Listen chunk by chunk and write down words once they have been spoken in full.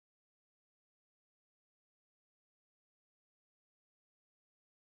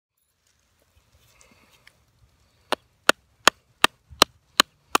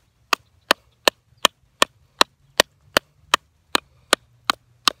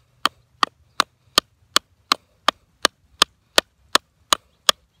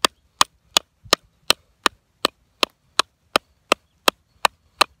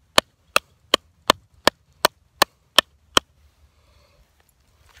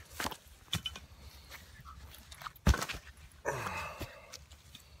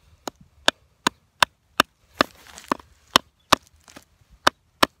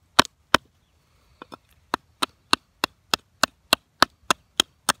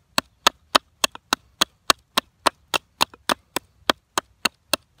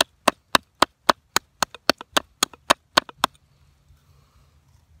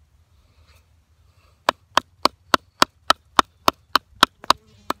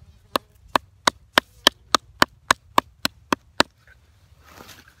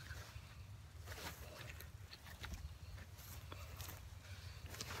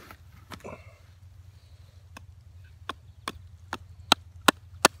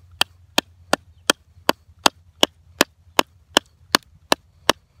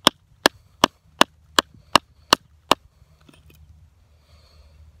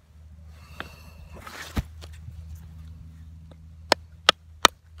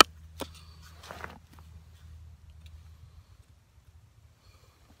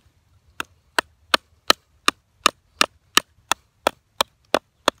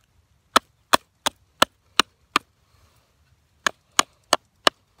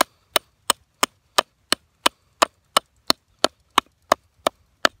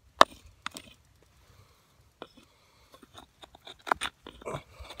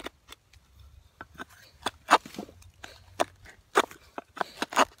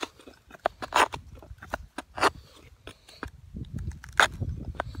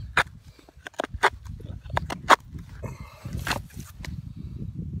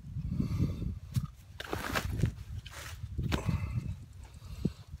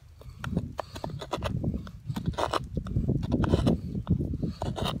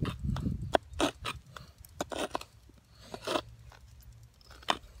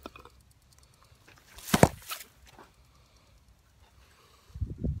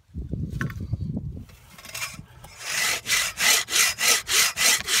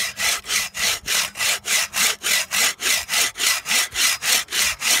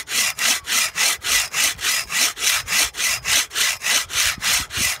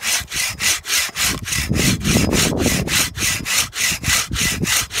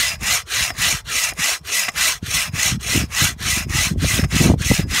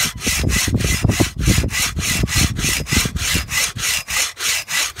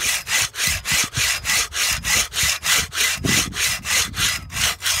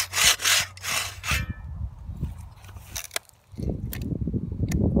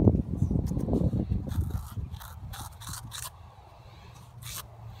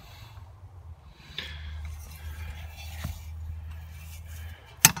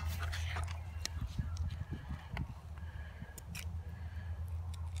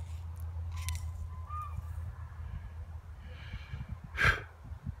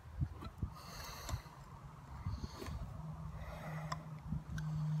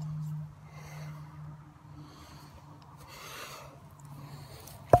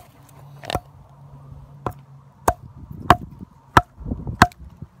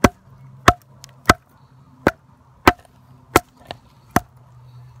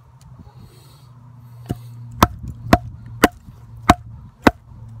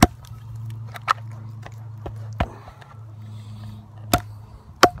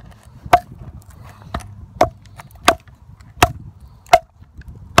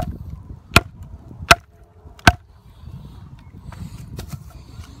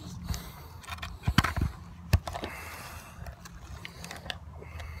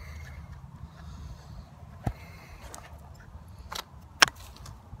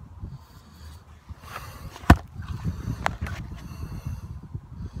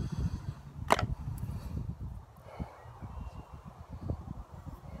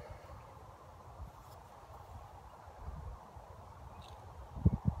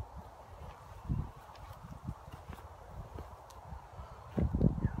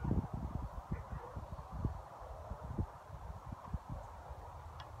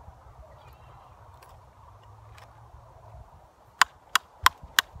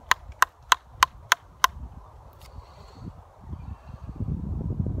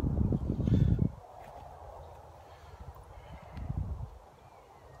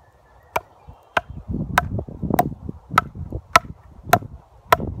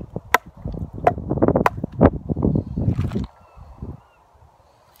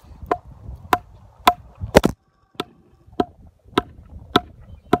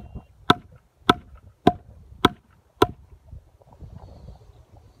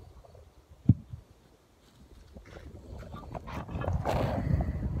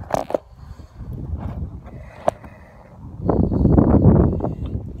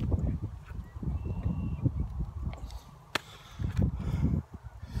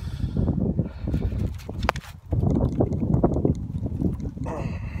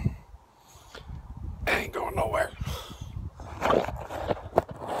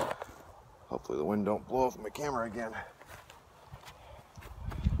Hopefully the wind don't blow off my camera again.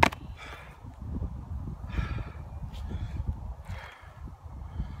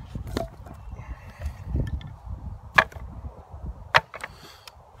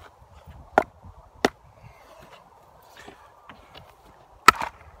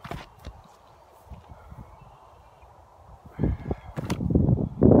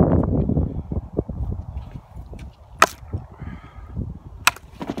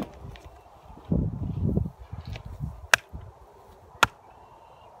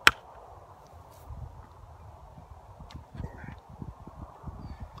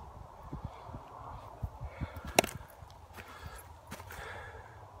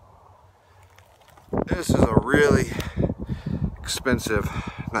 This is a really expensive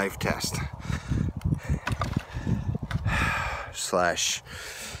knife test. Slash,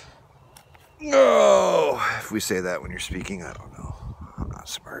 no, if we say that when you're speaking, I don't know. I'm not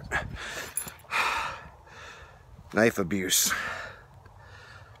smart. Knife abuse.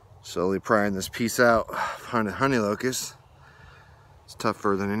 Slowly prying this piece out of honey locust. It's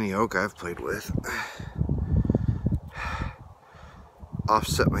tougher than any oak I've played with.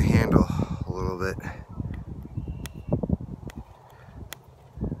 Offset my handle a little bit.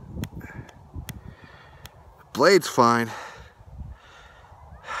 Blade's fine.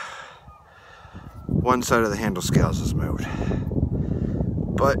 One side of the handle scales is moved,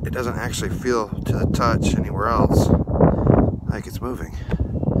 but it doesn't actually feel to the touch anywhere else like it's moving.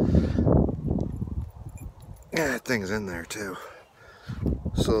 Yeah, that thing's in there too,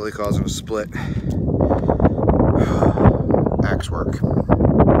 slowly causing a split. Axe work,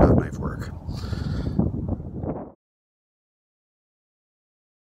 not knife work.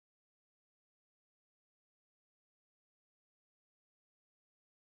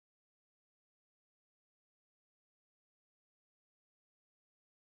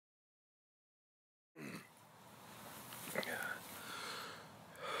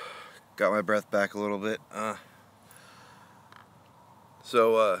 Got my breath back a little bit.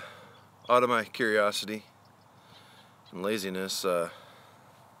 So out of my curiosity and laziness, my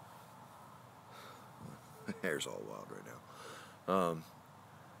hair's all wild right now.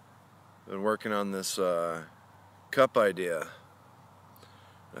 Been working on this cup idea.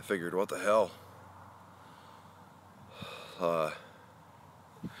 I figured, what the hell?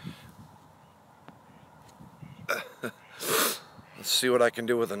 Let's see what I can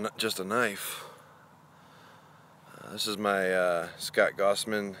do with just a knife. This is my Scott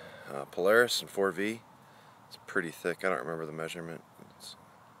Gossman Polaris in 4V. It's pretty thick. I don't remember the measurement. It's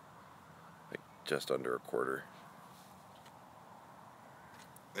like just under a quarter.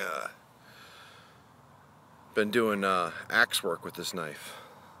 Been doing axe work with this knife,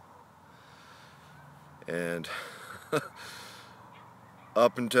 and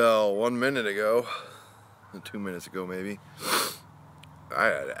up until 1 minute ago, 2 minutes ago maybe, I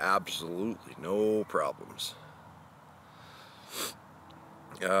had absolutely no problems.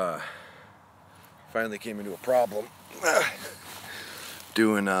 Finally came into a problem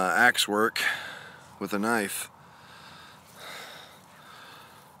doing axe work with a knife.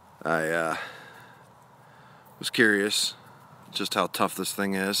 I was curious just how tough this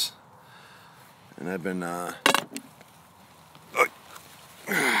thing is, and I've been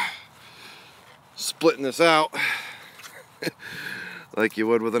splitting this out like you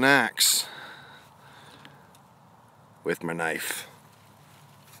would with an axe with my knife.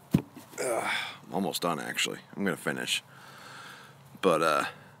 I'm almost done, actually. I'm gonna finish, but the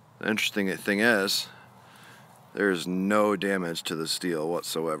interesting thing is there's no damage to the steel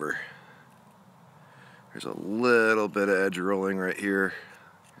whatsoever. There's a little bit of edge rolling right here.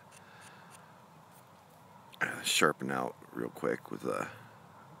 Sharpen out real quick with a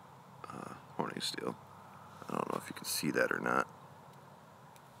horny steel. I don't know if you can see that or not.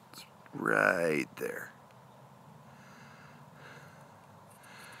 It's right there.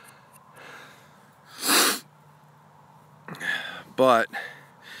 But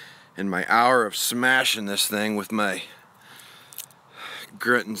in my hour of smashing this thing with my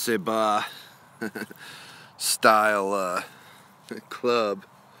grunt and say bah style club,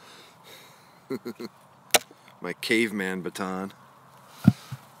 my caveman baton,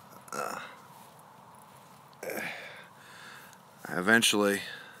 I eventually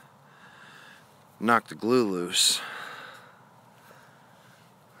knocked the glue loose.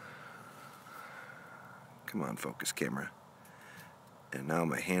 Come on, focus camera. And now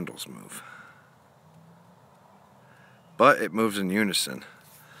my handles move. But it moves in unison.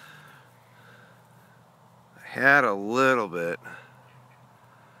 I had a little bit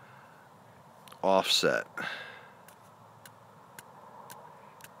offset.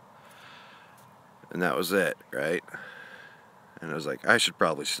 And that was it, right? And I was like, I should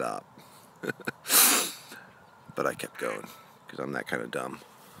probably stop. But I kept going, because I'm that kind of dumb.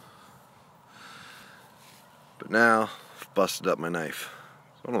 But now, I've busted up my knife.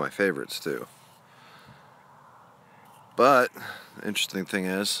 It's one of my favorites, too. But, the interesting thing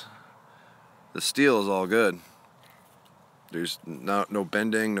is, the steel is all good. There's no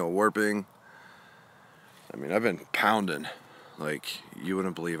bending, no warping. I mean, I've been pounding like you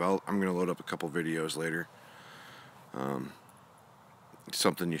wouldn't believe. I'm going to load up a couple videos later.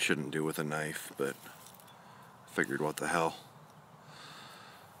 Something you shouldn't do with a knife, but I figured what the hell.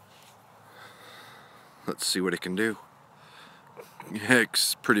 Let's see what it can do. Yeah,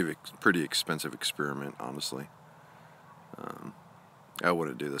 it's pretty expensive experiment, honestly. I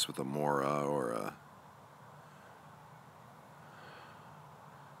wouldn't do this with a Mora or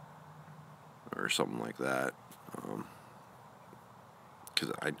something like that,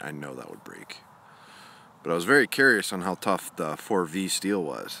 because I know that would break. But I was very curious on how tough the 4V steel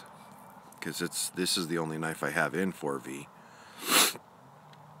was, because this is the only knife I have in 4V.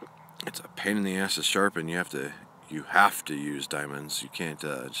 It's a pain in the ass to sharpen. You have to use diamonds. You can't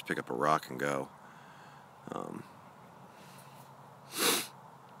just pick up a rock and go.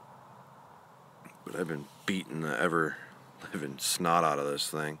 But I've been beating the ever-living snot out of this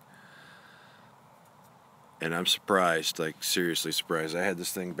thing. And I'm surprised, like seriously surprised. I had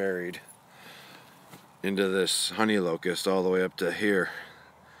this thing buried into this honey locust all the way up to here,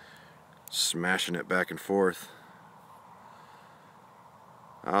 smashing it back and forth.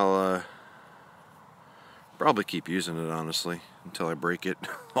 I'll probably keep using it, honestly, until I break it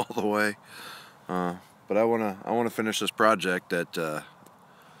all the way. But I wanna finish this project that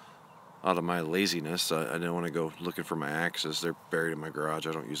out of my laziness. I didn't want to go looking for my axes. They're buried in my garage.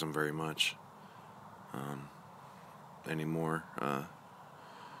 I don't use them very much anymore.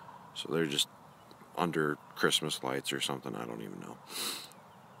 So they're just under Christmas lights or something. I don't even know.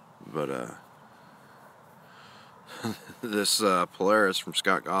 But this Polaris from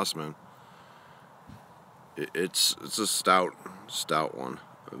Scott Gossman, it's a stout one,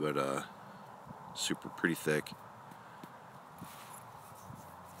 but super pretty thick.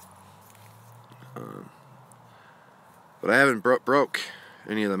 But I haven't broke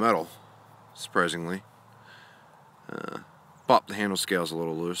any of the metal, surprisingly. Popped the handle scales a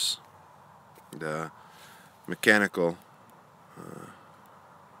little loose. The mechanical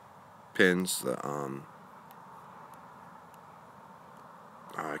pins,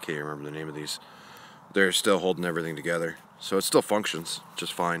 I can't remember the name of these. They're still holding everything together, so it still functions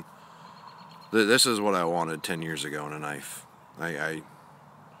just fine. This is what I wanted 10 years ago in a knife. I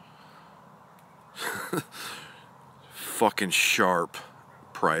fucking sharp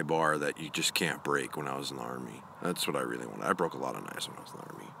pry bar that you just can't break when I was in the Army. That's what I really wanted. I broke a lot of knives when I was in the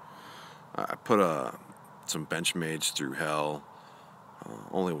Army. I put some Benchmades through hell.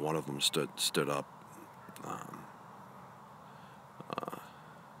 Only one of them stood up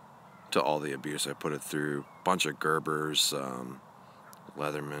to all the abuse I put it through. Bunch of Gerbers,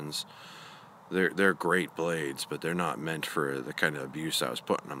 Leathermans. They're great blades, but they're not meant for the kind of abuse I was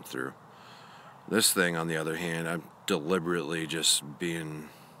putting them through. This thing, on the other hand, I'm deliberately just being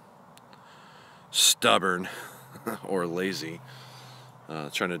stubborn or lazy,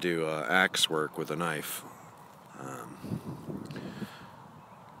 trying to do axe work with a knife.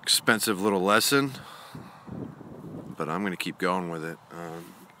 Expensive little lesson, but I'm going to keep going with it.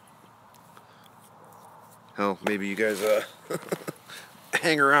 Hell, maybe you guys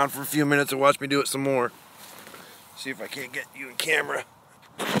hang around for a few minutes and watch me do it some more. See if I can't get you in camera.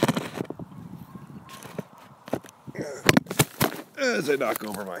 As I knock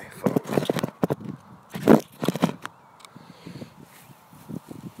over my phone.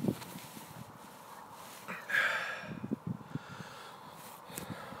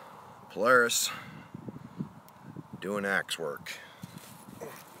 Polaris doing axe work.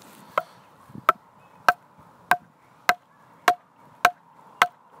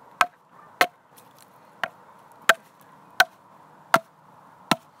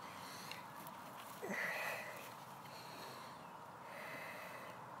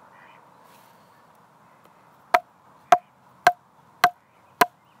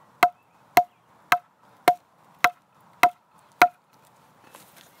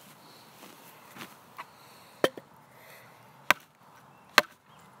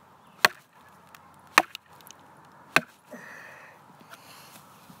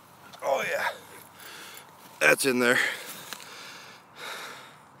 Oh yeah, that's in there.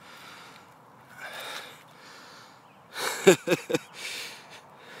 Let's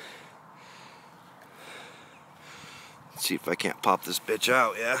see if I can't pop this bitch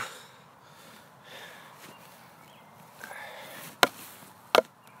out, yeah?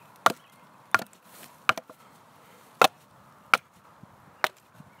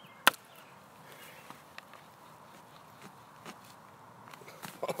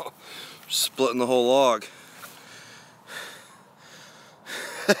 Splitting the whole log.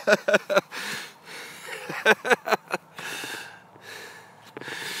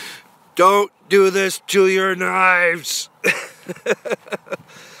 Don't do this to your knives.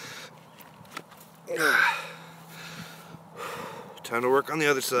 Time to work on the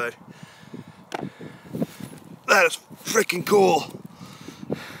other side. That is freaking cool.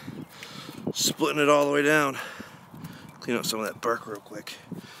 Splitting it all the way down. Clean up some of that bark real quick.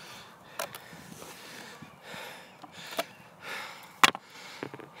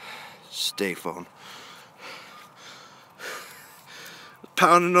 Stay phone.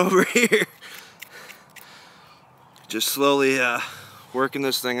 Pounding over here. Just slowly working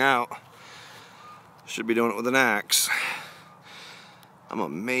this thing out. Should be doing it with an axe. I'm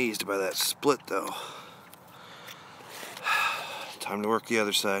amazed by that split though. Time to work the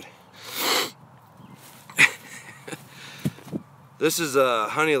other side. This is a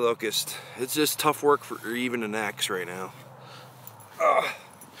honey locust. It's just tough work for even an axe right now.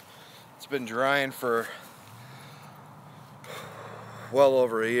 It's been drying for well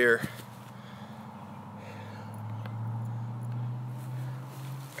over a year.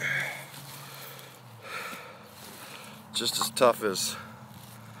 Just as tough as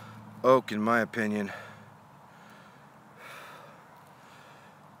oak in my opinion.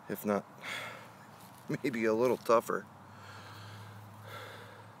 If not, maybe a little tougher.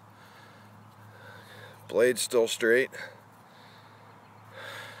 Blade's still straight.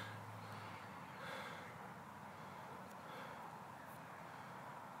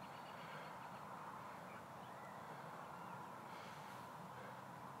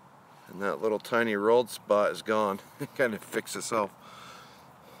 And that little tiny rolled spot is gone. It kind of fixed itself.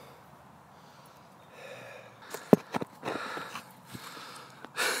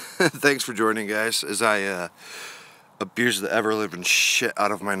 Thanks for joining, guys, as I abuse the ever-living shit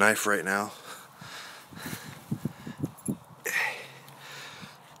out of my knife right now.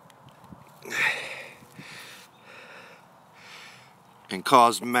 And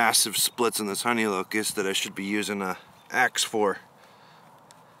caused massive splits in this honey locust that I should be using an axe for.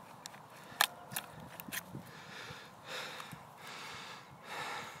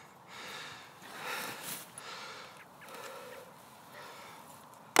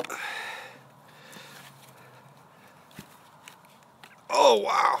 Oh,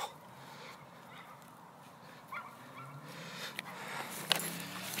 wow.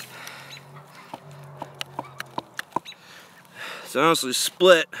 It's honestly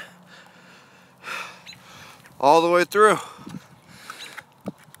split all the way through.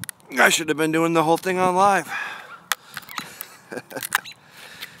 I should have been doing the whole thing on live.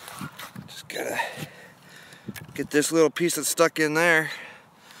 Just gotta get this little piece that's stuck in there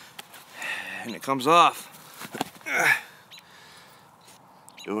and it comes off.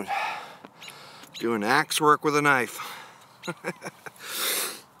 Doing axe work with a knife.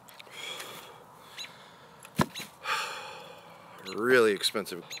 Really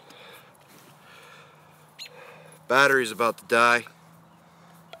expensive. Battery's about to die.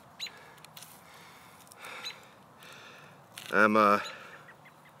 I'm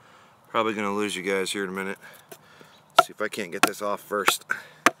probably gonna lose you guys here in a minute. Let's see if I can't get this off first.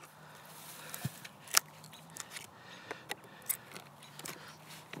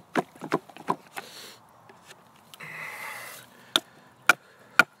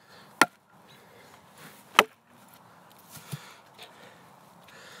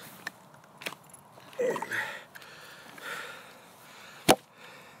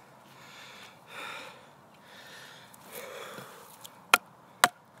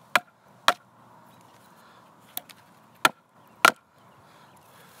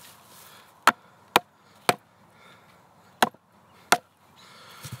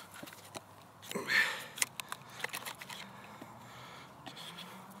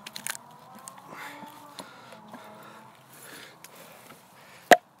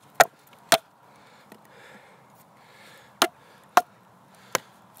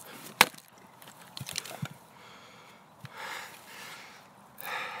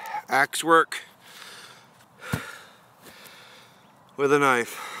 Axe work with a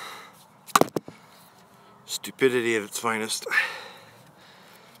knife. Stupidity at its finest.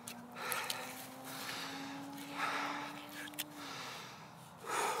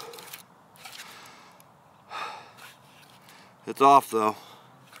 It's off though.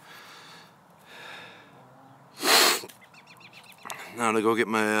 Now to go get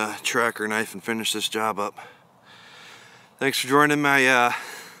my tracker knife and finish this job up. Thanks for joining my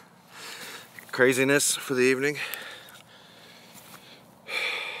craziness for the evening.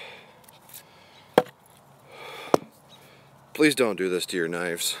 Please don't do this to your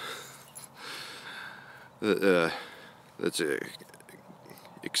knives. That's a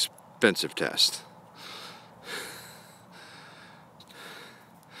expensive test.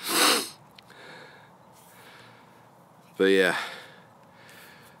 But yeah,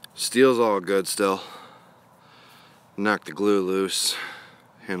 steel's all good still. Knock the glue loose.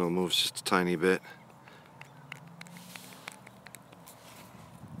 Handle moves just a tiny bit.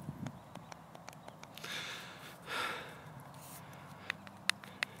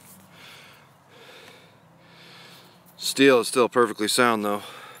 Steel is still perfectly sound though.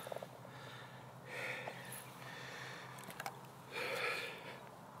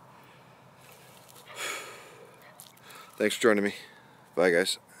 Thanks for joining me. Bye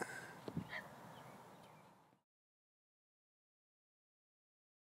guys.